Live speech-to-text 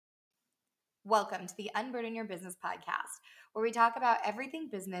Welcome to the Unburden Your Business podcast, where we talk about everything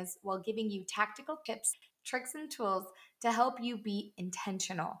business while giving you tactical tips, tricks, and tools to help you be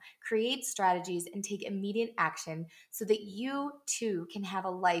intentional, create strategies, and take immediate action so that you too can have a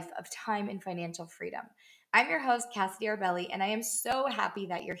life of time and financial freedom. I'm your host, Cassidy Arbelli, and I am so happy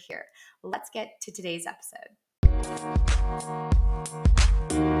that you're here. Let's get to today's episode.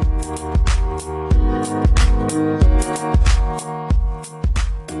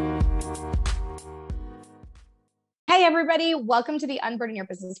 Hey, everybody. Welcome to the Unburden Your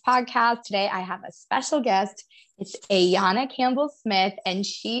Business podcast. Today, I have a special guest. It's Ayanna Campbell-Smith, and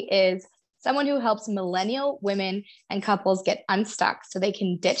she is someone who helps millennial women and couples get unstuck so they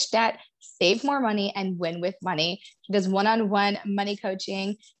can ditch debt, save more money, and win with money. She does one-on-one money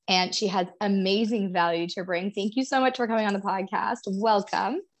coaching, and she has amazing value to bring. Thank you so much for coming on the podcast.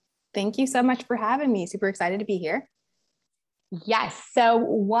 Welcome. Thank you so much for having me. Super excited to be here. Yes. So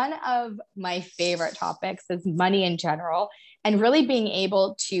one of my favorite topics is money in general, and really being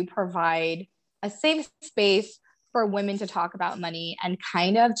able to provide a safe space for women to talk about money and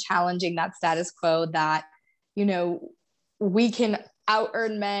kind of challenging that status quo that, you know, we can out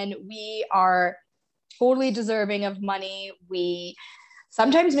earn men. We are totally deserving of money. We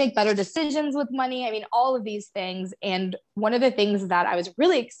sometimes make better decisions with money. I mean, all of these things. And one of the things that I was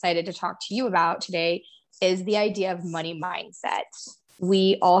really excited to talk to you about today is the idea of money mindset.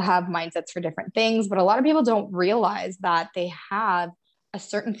 We all have mindsets for different things, but a lot of people don't realize that they have a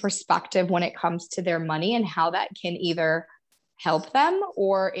certain perspective when it comes to their money and how that can either help them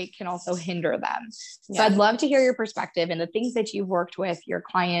or it can also hinder them. Yeah. So I'd love to hear your perspective and the things that you've worked with your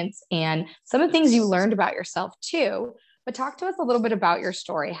clients and some of the things you learned about yourself too. But talk to us a little bit about your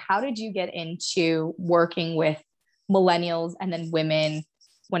story. How did you get into working with millennials and then women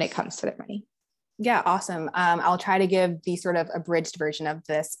when it comes to their money? Yeah, awesome. I'll try to give the sort of abridged version of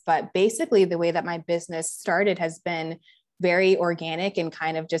this, but basically the way that my business started has been very organic and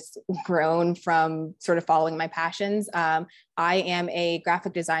kind of just grown from sort of following my passions. I am a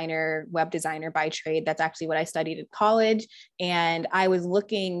graphic designer, web designer by trade. That's actually what I studied at college. And I was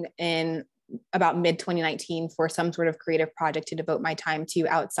looking in about mid 2019 for some sort of creative project to devote my time to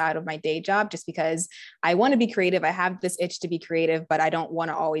outside of my day job, just because I want to be creative. I have this itch to be creative, but I don't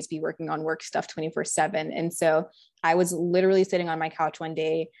want to always be working on work stuff 24/7. And so I was literally sitting on my couch one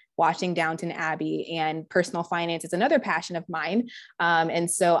day watching Downton Abbey, and personal finance is another passion of mine.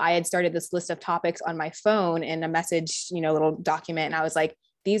 And so I had started this list of topics on my phone in a message, little document. And I was like,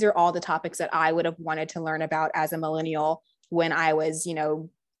 these are all the topics that I would have wanted to learn about as a millennial when I was,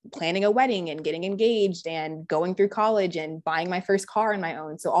 planning a wedding and getting engaged and going through college and buying my first car on my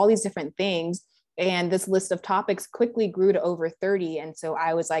own. So all these different things. And this list of topics quickly grew to over 30. And so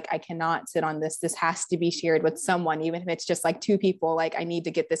I was like, I cannot sit on this. This has to be shared with someone, even if it's just like two people. Like, I need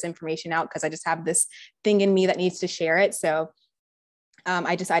to get this information out because I just have this thing in me that needs to share it. So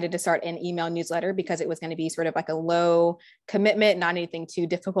I decided to start an email newsletter because it was going to be sort of like a low commitment, not anything too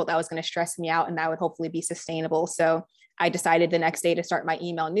difficult that was going to stress me out, and that would hopefully be sustainable. So I decided the next day to start my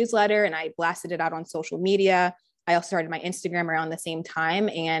email newsletter, and I blasted it out on social media. I also started my Instagram around the same time.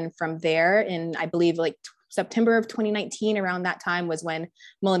 And from there, in I believe like September of 2019, around that time was when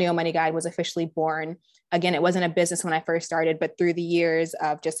Millennial Money Guide was officially born. Again, it wasn't a business when I first started, but through the years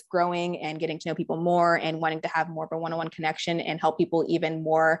of just growing and getting to know people more and wanting to have more of a one-on-one connection and help people even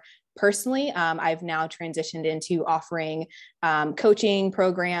more personally, I've now transitioned into offering coaching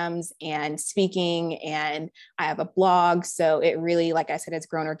programs and speaking, and I have a blog. So it really, like I said, it's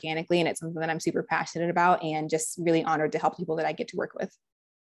grown organically, and it's something that I'm super passionate about and just really honored to help people that I get to work with.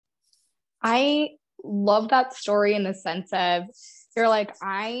 I love that story in the sense of you're like,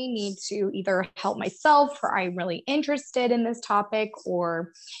 I need to either help myself, or I'm really interested in this topic,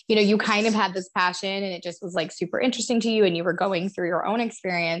 or, you kind of had this passion and it just was like super interesting to you and you were going through your own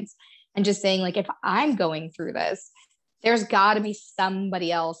experience and just saying like, if I'm going through this, there's got to be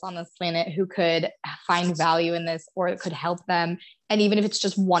somebody else on this planet who could find value in this or it could help them. And even if it's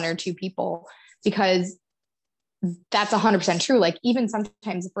just one or two people, because that's 100% true. Like, even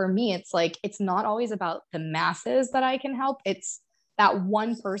sometimes for me, it's like, it's not always about the masses that I can help. It's that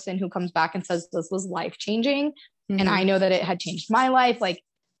one person who comes back and says, this was life-changing. Mm-hmm. And I know that it had changed my life. Like,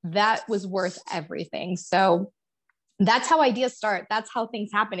 that was worth everything. So that's how ideas start. That's how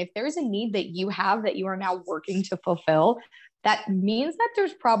things happen. If there's a need that you have that you are now working to fulfill, that means that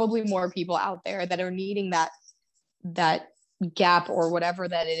there's probably more people out there that are needing that gap or whatever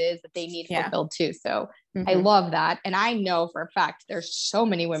that it is that they need fulfilled too. So I love that. And I know for a fact, there's so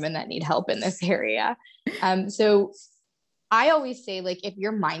many women that need help in this area. So I always say, like, if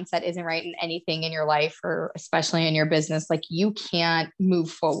your mindset isn't right in anything in your life, or especially in your business, like, you can't move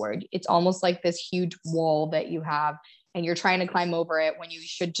forward. It's almost like this huge wall that you have, and you're trying to climb over it when you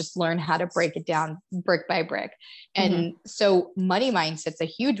should just learn how to break it down brick by brick. And so money mindset's a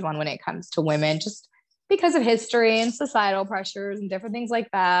huge one when it comes to women, just because of history and societal pressures and different things like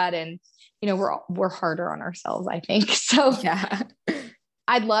that. And, we're harder on ourselves, I think. So Yeah.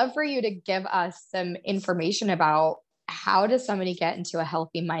 I'd love for you to give us some information about how does somebody get into a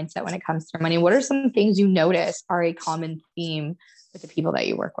healthy mindset when it comes to money? What are some things you notice are a common theme with the people that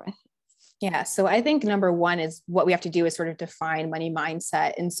you work with? Yeah. So I think number one is what we have to do is sort of define money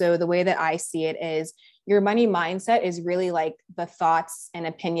mindset. And so the way that I see it is your money mindset is really like the thoughts and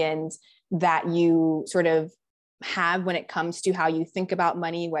opinions that you sort of have when it comes to how you think about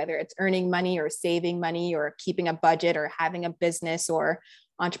money, whether it's earning money or saving money or keeping a budget or having a business or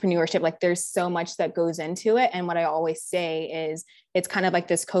entrepreneurship. Like there's so much that goes into it. And what I always say is it's kind of like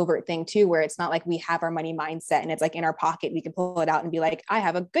this covert thing too, where it's not like we have our money mindset and it's like in our pocket, we can pull it out and be like, I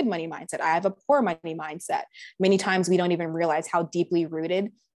have a good money mindset. I have a poor money mindset. Many times we don't even realize how deeply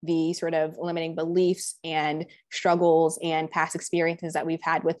rooted the sort of limiting beliefs and struggles and past experiences that we've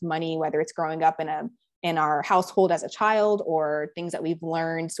had with money, whether it's growing up in our household as a child or things that we've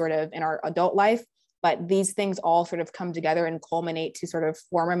learned sort of in our adult life. But these things all sort of come together and culminate to sort of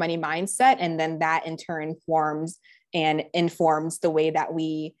form a money mindset. And then that in turn forms and informs the way that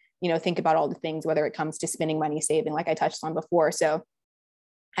we, think about all the things, whether it comes to spending money, saving, like I touched on before. So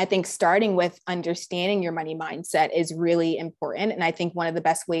I think starting with understanding your money mindset is really important. And I think one of the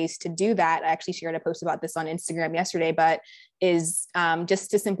best ways to do that, I actually shared a post about this on Instagram yesterday, but is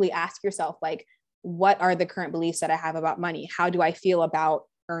just to simply ask yourself, like, what are the current beliefs that I have about money? How do I feel about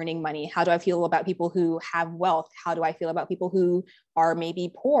earning money? How do I feel about people who have wealth? How do I feel about people who are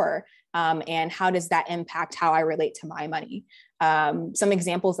maybe poor? And how does that impact how I relate to my money? Some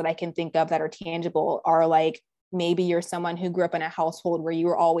examples that I can think of that are tangible are like, maybe you're someone who grew up in a household where you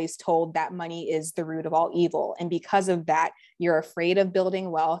were always told that money is the root of all evil. And because of that, you're afraid of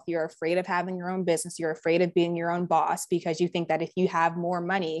building wealth. You're afraid of having your own business. You're afraid of being your own boss because you think that if you have more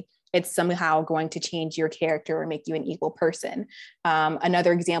money, it's somehow going to change your character or make you an equal person.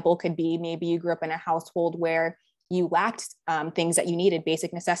 Another example could be maybe you grew up in a household where you lacked things that you needed,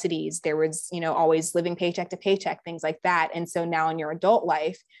 basic necessities. There was, always living paycheck to paycheck, things like that. And so now in your adult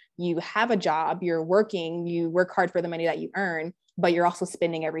life, you have a job, you're working, you work hard for the money that you earn, but you're also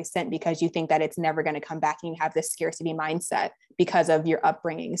spending every cent because you think that it's never going to come back, and you have this scarcity mindset because of your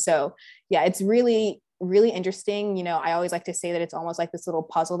upbringing. So yeah, it's really, really interesting. I always like to say that it's almost like this little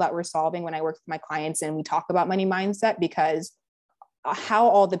puzzle that we're solving when I work with my clients and we talk about money mindset, because how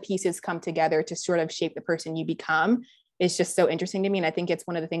all the pieces come together to sort of shape the person you become is just so interesting to me. And I think it's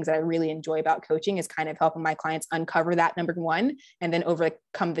one of the things that I really enjoy about coaching is kind of helping my clients uncover that, number one, and then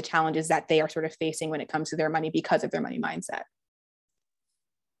overcome the challenges that they are sort of facing when it comes to their money because of their money mindset.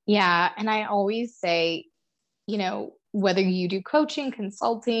 Yeah. And I always say, whether you do coaching,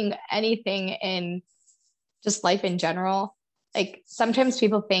 consulting, anything in just life in general, like sometimes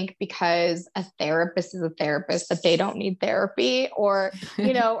people think because a therapist is a therapist that they don't need therapy or,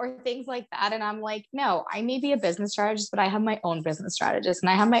 or things like that. And I'm like, no, I may be a business strategist, but I have my own business strategist and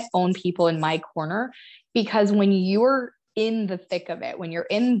I have my own people in my corner, because when you're in the thick of it, when you're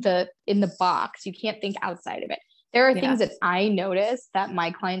in the box, you can't think outside of it. There are things that I notice that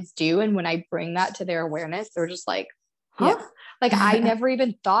my clients do. And when I bring that to their awareness, they're just like, huh? Yeah. Like I never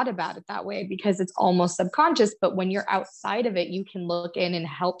even thought about it that way because it's almost subconscious. But when you're outside of it, you can look in and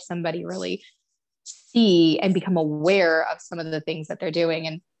help somebody really see and become aware of some of the things that they're doing.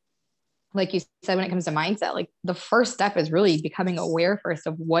 And like you said, when it comes to mindset, like the first step is really becoming aware first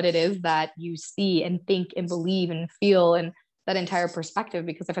of what it is that you see and think and believe and feel, and that entire perspective.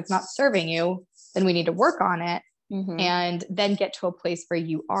 Because if it's not serving you, then we need to work on it and then get to a place where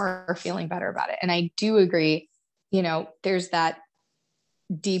you are feeling better about it. And I do agree, there's that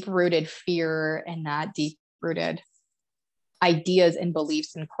deep rooted fear and that deep rooted ideas and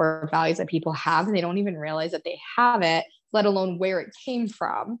beliefs and core values that people have, and they don't even realize that they have it, let alone where it came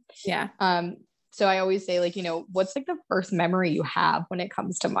from. Yeah. So I always say, like, what's like the first memory you have when it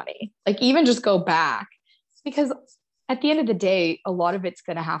comes to money? Like even just go back, because at the end of the day, a lot of it's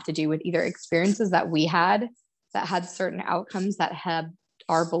going to have to do with either experiences that we had that had certain outcomes that had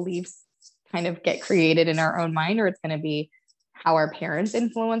our beliefs kind of get created in our own mind, or it's going to be how our parents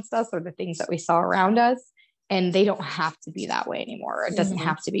influenced us or the things that we saw around us. And they don't have to be that way anymore. It doesn't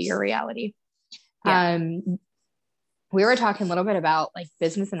have to be your reality. Yeah. We were talking a little bit about like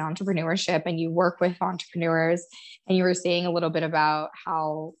business and entrepreneurship, and you work with entrepreneurs, and you were saying a little bit about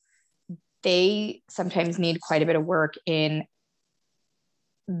how they sometimes need quite a bit of work in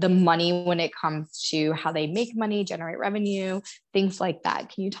the money when it comes to how they make money, generate revenue, things like that.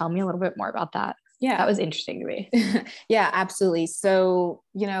 Can you tell me a little bit more about that? Yeah. That was interesting to me. Yeah, absolutely. So,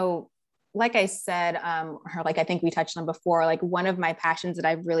 like I said, or like I think we touched on before, like one of my passions that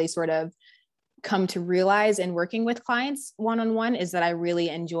I've really sort of come to realize in working with clients one-on-one is that I really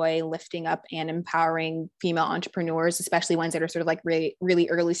enjoy lifting up and empowering female entrepreneurs, especially ones that are sort of like really, really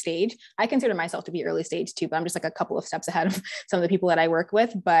early stage. I consider myself to be early stage too, but I'm just like a couple of steps ahead of some of the people that I work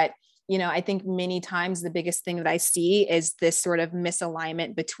with. But, I think many times the biggest thing that I see is this sort of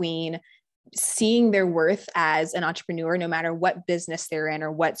misalignment between seeing their worth as an entrepreneur, no matter what business they're in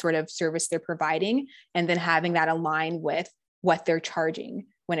or what sort of service they're providing, and then having that align with what they're charging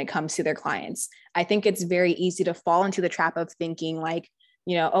when it comes to their clients. I think it's very easy to fall into the trap of thinking like,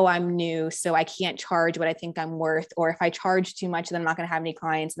 oh, I'm new, so I can't charge what I think I'm worth. Or if I charge too much, then I'm not going to have any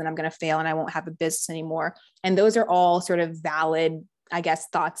clients, then I'm going to fail and I won't have a business anymore. And those are all sort of valid, I guess,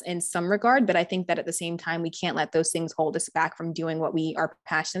 thoughts in some regard. But I think that at the same time, we can't let those things hold us back from doing what we are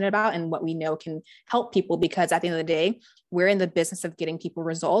passionate about and what we know can help people. Because at the end of the day, we're in the business of getting people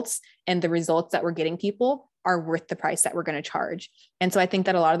results, and the results that we're getting people are worth the price that we're going to charge. And so I think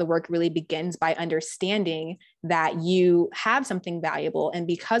that a lot of the work really begins by understanding that you have something valuable. And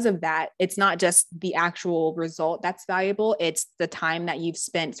because of that, it's not just the actual result that's valuable, it's the time that you've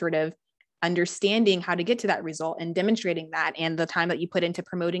spent sort of understanding how to get to that result and demonstrating that, and the time that you put into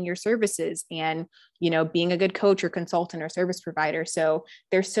promoting your services and, being a good coach or consultant or service provider. So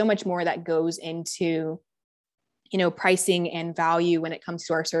there's so much more that goes into, pricing and value when it comes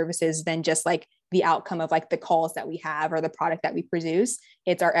to our services than just like the outcome of like the calls that we have or the product that we produce.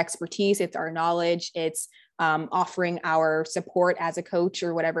 It's our expertise, it's our knowledge, it's offering our support as a coach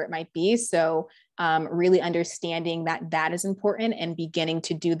or whatever it might be. So really understanding that is important, and beginning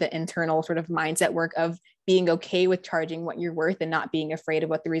to do the internal sort of mindset work of being okay with charging what you're worth and not being afraid of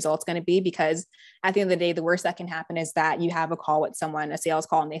what the result's going to be. Because at the end of the day, the worst that can happen is that you have a call with someone, a sales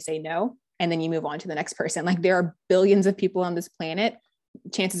call, and they say no, and then you move on to the next person. Like there are billions of people on this planet.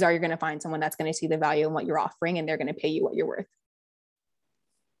 Chances are you're going to find someone that's going to see the value in what you're offering, and they're going to pay you what you're worth.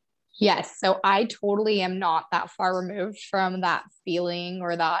 Yes. So I totally am not that far removed from that feeling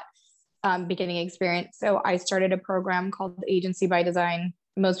or that beginning experience. So I started a program called Agency by Design.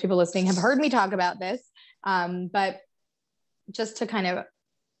 Most people listening have heard me talk about this. But just to kind of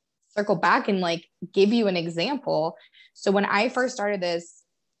circle back and like give you an example. So when I first started this,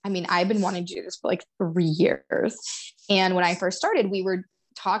 I mean, I've been wanting to do this for like 3 years. And when I first started, we were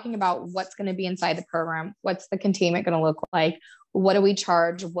talking about what's going to be inside the program. What's the containment going to look like? What do we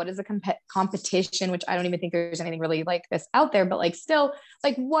charge? What is a competition, which I don't even think there's anything really like this out there, but like still,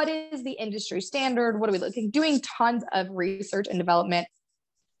 like what is the industry standard? What are we looking, doing tons of research and development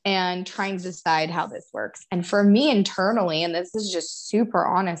and trying to decide how this works. And for me internally, and this is just super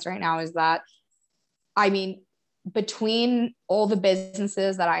honest right now, is that, I mean, between all the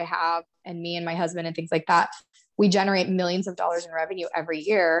businesses that I have and me and my husband and things like that, we generate millions of dollars in revenue every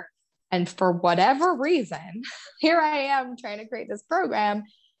year. And for whatever reason, here I am trying to create this program.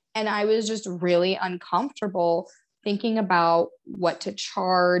 And I was just really uncomfortable thinking about what to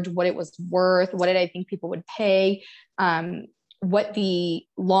charge, what it was worth, what did I think people would pay, what the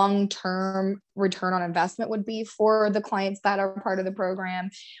long-term return on investment would be for the clients that are part of the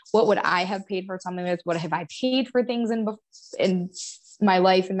program. What would I have paid for something like this? What have I paid for things in my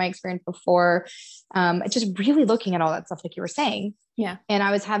life and my experience before? Just really looking at all that stuff, like you were saying. Yeah. And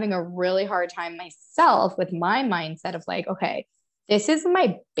I was having a really hard time myself with my mindset of like, okay, this is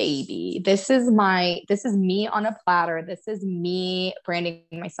my baby. This is me on a platter. This is me branding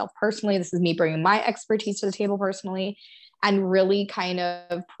myself personally. This is me bringing my expertise to the table personally, and really kind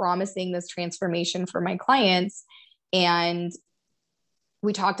of promising this transformation for my clients. And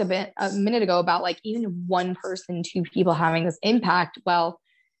we talked a minute ago about like even one person, two people having this impact. Well,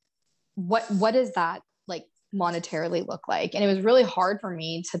 what does that like monetarily look like? And it was really hard for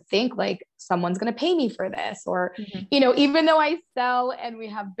me to think like someone's going to pay me for this, or, even though I sell and we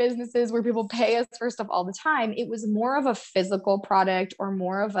have businesses where people pay us for stuff all the time, it was more of a physical product or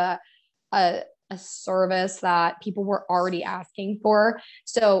more of a service that people were already asking for.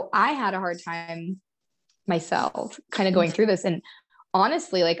 So I had a hard time myself kind of going through this. And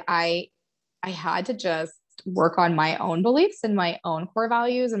honestly, like I had to just work on my own beliefs and my own core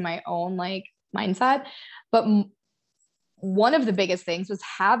values and my own like mindset. But one of the biggest things was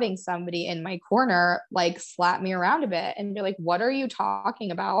having somebody in my corner, like slap me around a bit and be like, what are you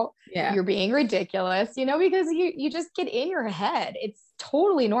talking about? Yeah. You're being ridiculous, because you just get in your head. It's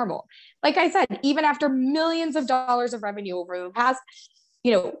totally normal. Like I said, even after millions of dollars of revenue over the past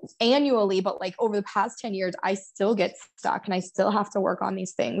annually, but like over the past 10 years, I still get stuck and I still have to work on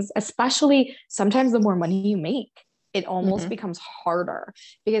these things, especially sometimes the more money you make, it almost becomes harder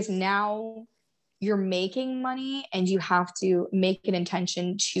because now you're making money and you have to make an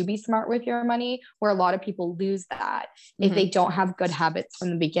intention to be smart with your money, where a lot of people lose that. If they don't have good habits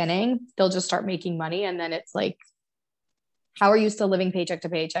from the beginning, they'll just start making money. And then it's like, how are you still living paycheck to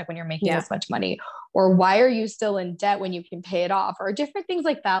paycheck when you're making this much money? Or why are you still in debt when you can pay it off? Or different things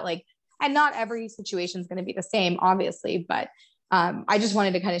like that. Like, and not every situation is going to be the same, obviously, but I just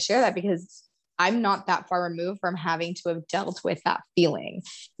wanted to kind of share that because I'm not that far removed from having to have dealt with that feeling,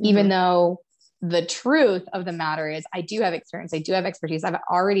 even though the truth of the matter is I do have experience. I do have expertise. I've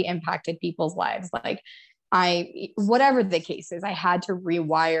already impacted people's lives. Like whatever the case is, I had to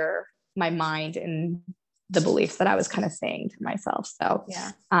rewire my mind and the beliefs that I was kind of saying to myself. So,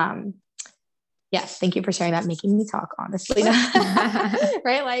 yes, thank you for sharing that, making me talk, honestly.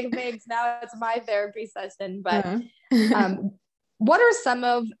 Right? Like, thanks. Now it's my therapy session. But what are some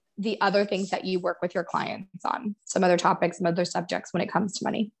of the other things that you work with your clients on? Some other topics, some other subjects when it comes to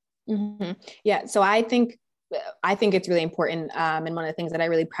money? Yeah. So I think it's really important. And one of the things that I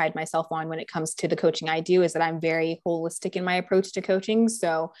really pride myself on when it comes to the coaching I do is that I'm very holistic in my approach to coaching.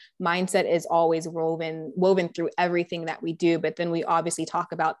 So mindset is always woven through everything that we do. But then we obviously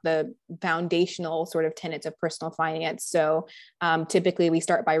talk about the foundational sort of tenets of personal finance. So typically we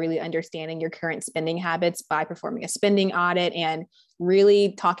start by really understanding your current spending habits by performing a spending audit and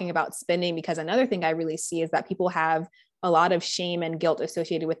really talking about spending, because another thing I really see is that people have a lot of shame and guilt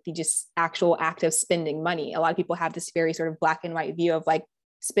associated with the just actual act of spending money. A lot of people have this very sort of black and white view of like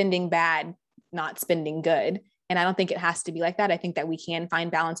spending bad, not spending good. And I don't think it has to be like that. I think that we can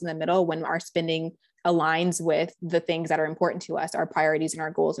find balance in the middle when our spending aligns with the things that are important to us, our priorities and our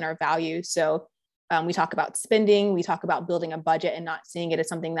goals and our values. So we talk about spending, we talk about building a budget and not seeing it as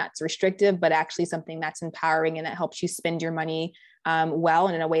something that's restrictive, but actually something that's empowering and that helps you spend your money well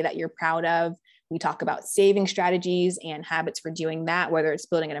and in a way that you're proud of. We talk about saving strategies and habits for doing that, whether it's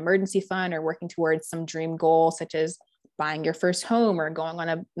building an emergency fund or working towards some dream goal, such as buying your first home or going on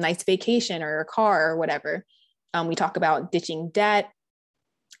a nice vacation or a car or whatever. We talk about ditching debt.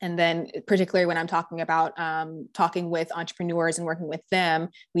 And then particularly when I'm talking about talking with entrepreneurs and working with them,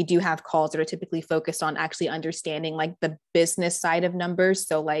 we do have calls that are typically focused on actually understanding like the business side of numbers.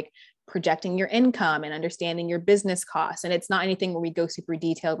 So like projecting your income and understanding your business costs. And it's not anything where we go super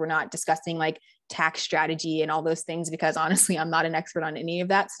detailed. We're not discussing like tax strategy and all those things, because honestly, I'm not an expert on any of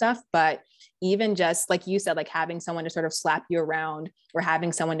that stuff. But even just like you said, like having someone to sort of slap you around or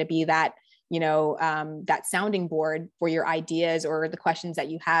having someone to be that, that sounding board for your ideas or the questions that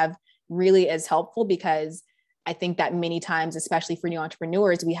you have really is helpful, because I think that many times, especially for new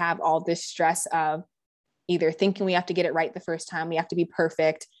entrepreneurs, we have all this stress of either thinking we have to get it right the first time, we have to be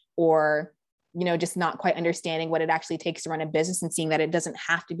perfect, or, just not quite understanding what it actually takes to run a business and seeing that it doesn't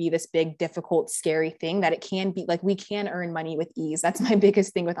have to be this big, difficult, scary thing, that it can be like, we can earn money with ease. That's my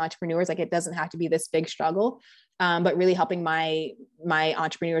biggest thing with entrepreneurs. Like, it doesn't have to be this big struggle, but really helping my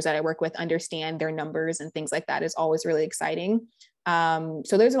entrepreneurs that I work with understand their numbers and things like that is always really exciting. So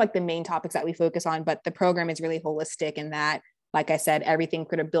those are like the main topics that we focus on, but the program is really holistic in that, like I said, everything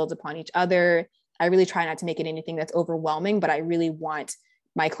sort of builds upon each other. I really try not to make it anything that's overwhelming, but I really want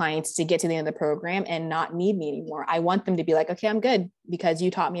my clients to get to the end of the program and not need me anymore. I want them to be like, okay, I'm good because you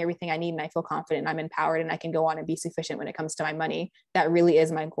taught me everything I need and I feel confident and I'm empowered and I can go on and be sufficient when it comes to my money. That really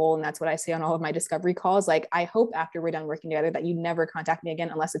is my goal. And that's what I say on all of my discovery calls. Like, I hope after we're done working together that you never contact me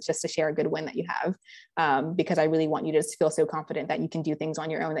again, unless it's just to share a good win that you have. Because I really want you to feel so confident that you can do things on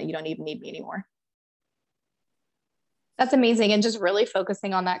your own, that you don't even need me anymore. That's amazing. And just really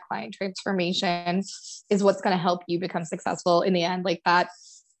focusing on that client transformation is what's going to help you become successful in the end. Like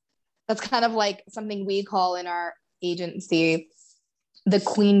that's kind of like something we call in our agency the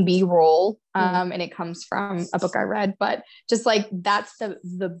queen bee role. And it comes from a book I read, but just like, that's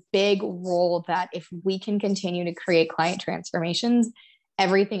the big role that if we can continue to create client transformations,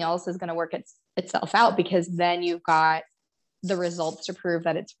 everything else is going to work itself out, because then you've got the results to prove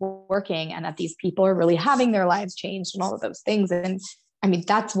that it's working and that these people are really having their lives changed and all of those things. And I mean,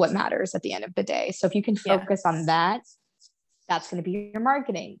 that's what matters at the end of the day. So if you can focus on that, that's going to be your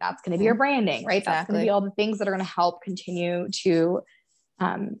marketing. That's going to be your branding, right? Exactly. That's going to be all the things that are going to help continue to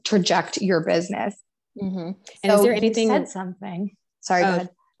traject your business. And so is there anything, you said something, sorry, go ahead.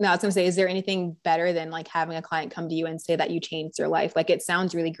 No, I was going to say, is there anything better than like having a client come to you and say that you changed their life? Like, it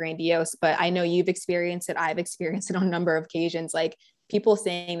sounds really grandiose, but I know you've experienced it. I've experienced it on a number of occasions. Like, people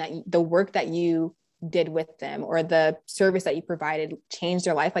saying that the work that you did with them or the service that you provided changed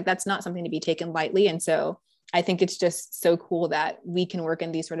their life. Like, that's not something to be taken lightly. And so I think it's just so cool that we can work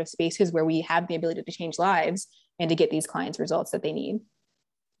in these sort of spaces where we have the ability to change lives and to get these clients results that they need.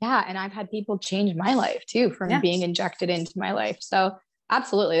 Yeah. And I've had people change my life too from being injected into my life. So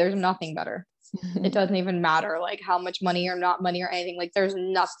absolutely, there's nothing better. It doesn't even matter like how much money or not money or anything. Like there's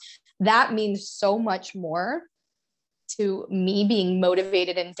nothing that means so much more to me being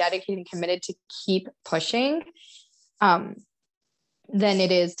motivated and dedicated and committed to keep pushing than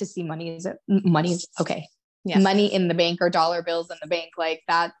it is to see money's okay. Yeah. Money in the bank or dollar bills in the bank, like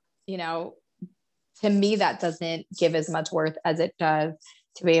that, you know, to me, that doesn't give as much worth as it does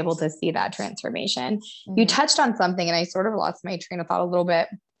to be able to see that transformation. Mm-hmm. You touched on something and I sort of lost my train of thought a little bit.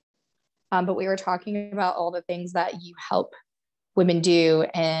 But we were talking about all the things that you help women do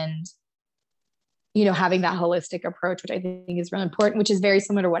and, you know, having that holistic approach, which I think is really important, which is very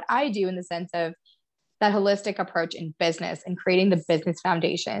similar to what I do in the sense of that holistic approach in business and creating the business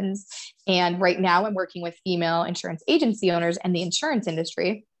foundations. And right now I'm working with female insurance agency owners and the insurance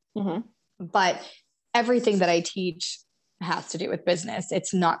industry, but everything that I teach has to do with business.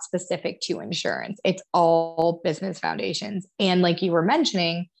 It's not specific to insurance. It's all business foundations. And like you were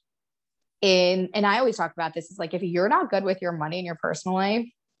mentioning, and I always talk about this, is like, if you're not good with your money in your personal life,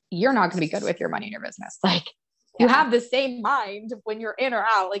 you're not going to be good with your money in your business. Like you have the same mind when you're in or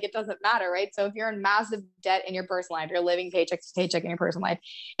out, like it doesn't matter. Right. So if you're in massive debt in your personal life, you're living paycheck to paycheck in your personal life.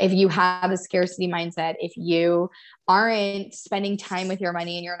 If you have a scarcity mindset, if you aren't spending time with your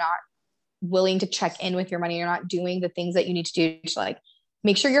money and you're not willing to check in with your money, you're not doing the things that you need to do to like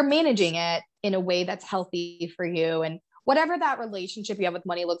make sure you're managing it in a way that's healthy for you. And whatever that relationship you have with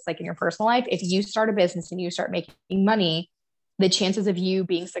money looks like in your personal life, if you start a business and you start making money, the chances of you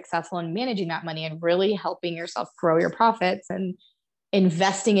being successful in managing that money and really helping yourself grow your profits and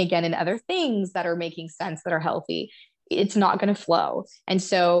investing again in other things that are making sense, that are healthy, it's not going to flow. And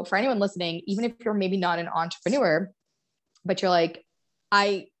so for anyone listening, even if you're maybe not an entrepreneur, but you're like,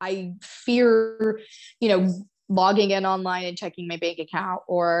 I fear, you know, logging in online and checking my bank account,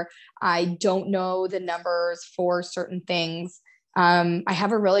 or I don't know the numbers for certain things. I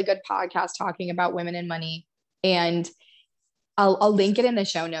have a really good podcast talking about women and money, and I'll link it in the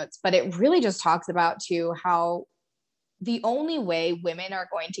show notes, but it really just talks about too how the only way women are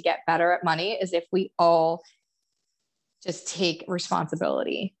going to get better at money is if we all just take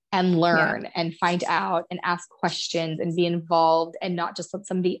responsibility and learn and find out and ask questions and be involved and not just let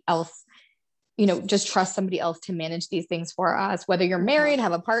somebody else, you know, just trust somebody else to manage these things for us, whether you're married,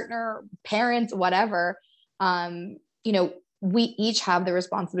 have a partner, parents, whatever. You know, we each have the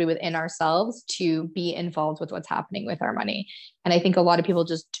responsibility within ourselves to be involved with what's happening with our money. And I think a lot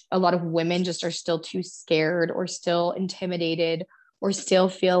of women just are still too scared or still intimidated or still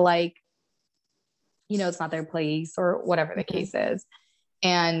feel like, you know, it's not their place or whatever the case is.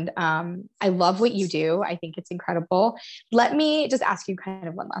 And I love what you do. I think it's incredible. Let me just ask you kind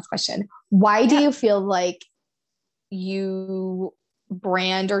of one last question. Why do you feel like you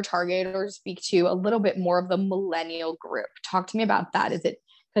brand or target or speak to a little bit more of the millennial group? Talk to me about that. Is it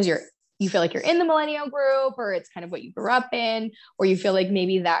because you feel like you're in the millennial group, or it's kind of what you grew up in, or you feel like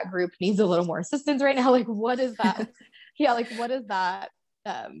maybe that group needs a little more assistance right now? Like, what is that? Like, what does that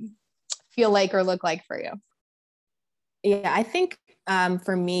feel like or look like for you? Yeah, I think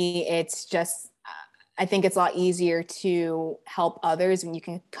for me, it's just, I think it's a lot easier to help others when you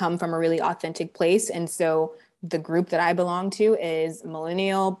can come from a really authentic place. And so the group that I belong to is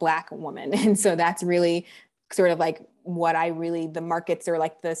millennial Black woman. And so that's really sort of like what the markets are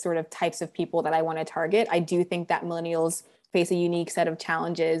like, the sort of types of people that I want to target. I do think that millennials face a unique set of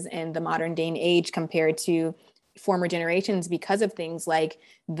challenges in the modern day and age compared to former generations because of things like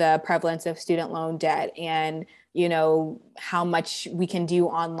the prevalence of student loan debt and, you know, how much we can do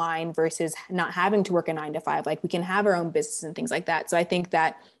online versus not having to work a 9 to 5. Like we can have our own business and things like that. So I think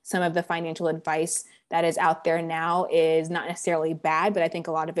that some of the financial advice that is out there now is not necessarily bad, but I think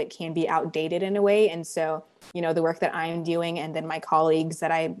a lot of it can be outdated in a way. And so, you know, the work that I'm doing and then my colleagues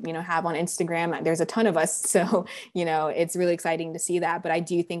that I, you know, have on Instagram, there's a ton of us. So, you know, it's really exciting to see that. But I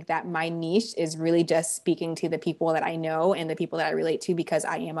do think that my niche is really just speaking to the people that I know and the people that I relate to, because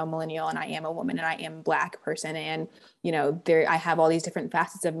I am a millennial and I am a woman and I am a Black person. And, you know, I have all these different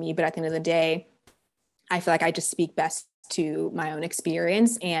facets of me, but at the end of the day, I feel like I just speak best to my own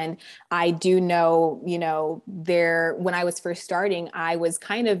experience. And I do know, you know, when I was first starting, I was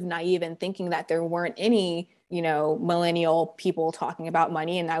kind of naive in thinking that there weren't any, you know, millennial people talking about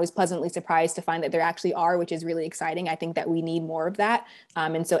money. And I was pleasantly surprised to find that there actually are, which is really exciting. I think that we need more of that.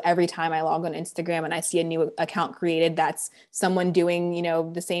 And so every time I log on Instagram and I see a new account created, that's someone doing, you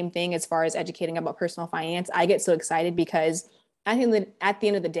know, the same thing as far as educating about personal finance, I get so excited because I think that at the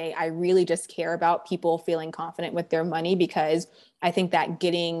end of the day, I really just care about people feeling confident with their money, because I think that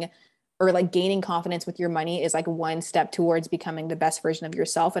gaining confidence with your money is like one step towards becoming the best version of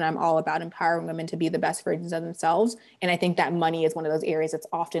yourself. And I'm all about empowering women to be the best versions of themselves. And I think that money is one of those areas that's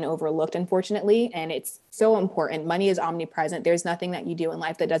often overlooked, unfortunately. And it's so important. Money is omnipresent. There's nothing that you do in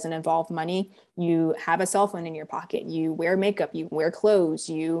life that doesn't involve money. You have a cell phone in your pocket, you wear makeup, you wear clothes,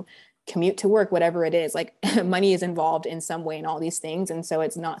 you commute to work, whatever it is, like money is involved in some way in all these things. And so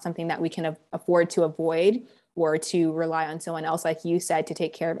it's not something that we can afford to avoid or to rely on someone else, like you said, to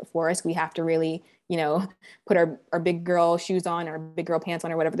take care of it for us. We have to really, put our big girl shoes on or big girl pants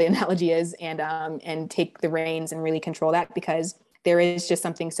on or whatever the analogy is, and take the reins and really control that, because there is just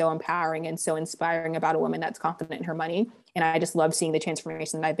something so empowering and so inspiring about a woman that's confident in her money. And I just love seeing the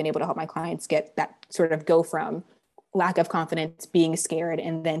transformation that I've been able to help my clients get, that sort of go from lack of confidence, being scared,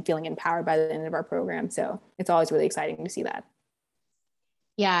 and then feeling empowered by the end of our program. So it's always really exciting to see that.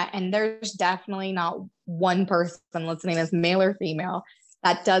 Yeah. And there's definitely not one person listening that's male or female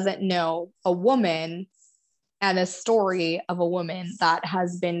that doesn't know a woman and a story of a woman that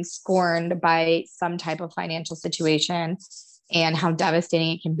has been scorned by some type of financial situation, and how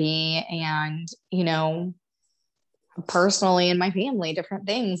devastating it can be. And, personally in my family, different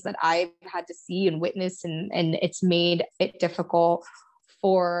things that I've had to see and witness, and it's made it difficult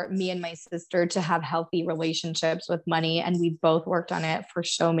for me and my sister to have healthy relationships with money. And we've both worked on it for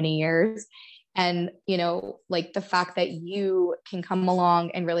so many years. And, like the fact that you can come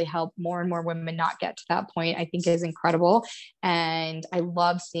along and really help more and more women not get to that point, I think is incredible. And I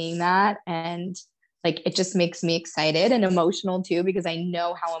love seeing that. And like, it just makes me excited and emotional too, because I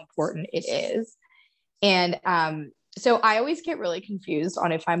know how important it is. And, so I always get really confused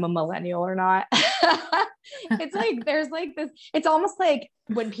on if I'm a millennial or not. It's like, there's like this, it's almost like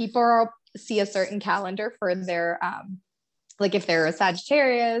when people see a certain calendar for their, like if they're a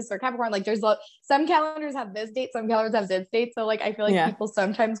Sagittarius or Capricorn, like there's some calendars have this date, some calendars have this date. So like, I feel like people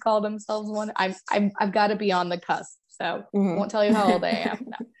sometimes call themselves one. I've got to be on the cusp. So I won't tell you how old I am.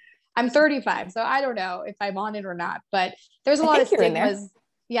 No. I'm 35. So I don't know if I'm on it or not, but there's a lot of stigmas.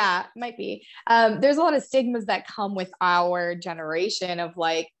 Yeah, might be. There's a lot of stigmas that come with our generation of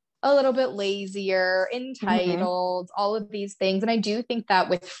like a little bit lazier, entitled, all of these things. And I do think that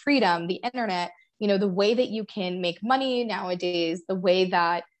with freedom, the internet, the way that you can make money nowadays, the way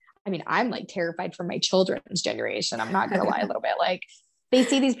that, I'm like terrified for my children's generation. I'm not going to lie a little bit. Like they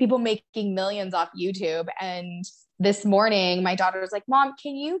see these people making millions off YouTube. And this morning, my daughter was like, Mom,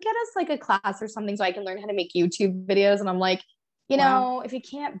 can you get us like a class or something so I can learn how to make YouTube videos? And I'm like, if you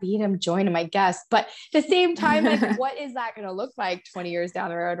can't beat him, join him, I guess. But at the same time, like, what is that going to look like 20 years down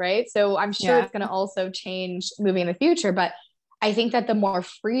the road? Right. So I'm sure it's going to also change moving in the future. But I think that the more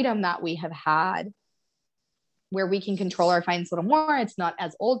freedom that we have had, where we can control our finances a little more, it's not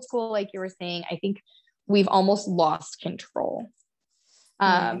as old school, like you were saying, I think we've almost lost control.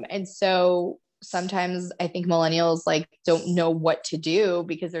 And so sometimes I think millennials like don't know what to do,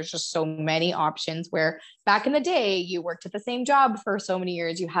 because there's just so many options, where back in the day you worked at the same job for so many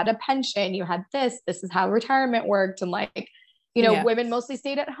years, you had a pension, you had this is how retirement worked. And like, women mostly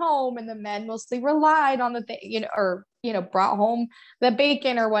stayed at home and the men mostly relied on the thing, or, brought home the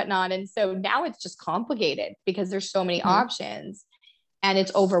bacon or whatnot. And so now it's just complicated because there's so many options and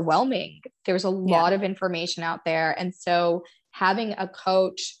it's overwhelming. There's a lot of information out there. And so having a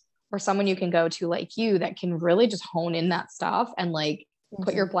coach or someone you can go to like you that can really just hone in that stuff and like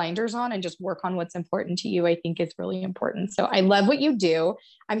put your blinders on and just work on what's important to you, I think is really important. So I love what you do.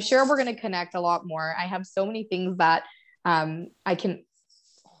 I'm sure we're going to connect a lot more. I have so many things that I can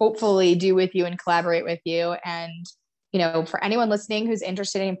hopefully do with you and collaborate with you. And, for anyone listening who's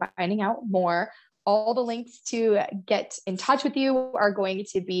interested in finding out more, all the links to get in touch with you are going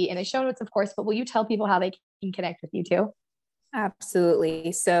to be in the show notes, of course, but will you tell people how they can connect with you too?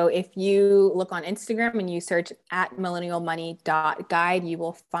 Absolutely. So if you look on Instagram and you search at millennialmoney.guide, you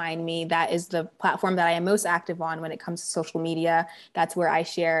will find me. That is the platform that I am most active on when it comes to social media. That's where I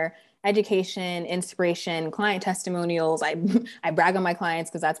share education, inspiration, client testimonials. I brag on my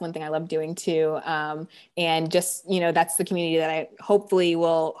clients because that's one thing I love doing too. And just, that's the community that I hopefully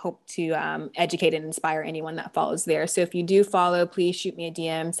will hope to educate and inspire anyone that follows there. So if you do follow, please shoot me a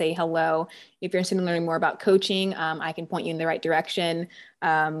DM, say hello. If you're interested in learning more about coaching, I can point you in the right direction.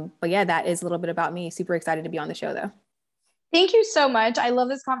 But yeah, that is a little bit about me. Super excited to be on the show though. Thank you so much. I love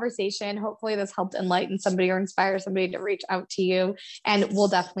this conversation. Hopefully this helped enlighten somebody or inspire somebody to reach out to you, and we'll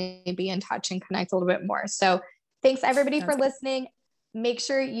definitely be in touch and connect a little bit more. So thanks everybody for listening. Make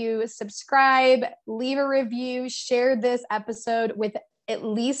sure you subscribe, leave a review, share this episode with at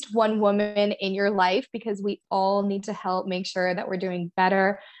least one woman in your life, because we all need to help make sure that we're doing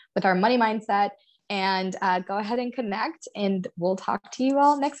better with our money mindset. And go ahead and connect, and we'll talk to you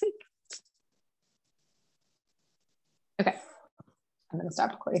all next week. Okay, I'm going to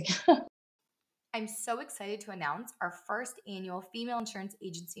stop recording. I'm so excited to announce our first annual Female Insurance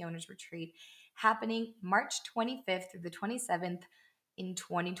Agency Owners Retreat happening March 25th through the 27th in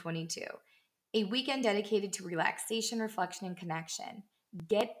 2022. A weekend dedicated to relaxation, reflection, and connection.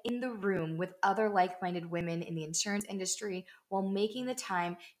 Get in the room with other like-minded women in the insurance industry while making the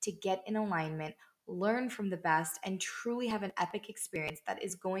time to get in alignment, learn from the best, and truly have an epic experience that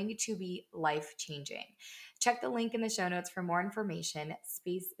is going to be life-changing. Check the link in the show notes for more information.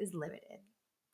 Space is limited.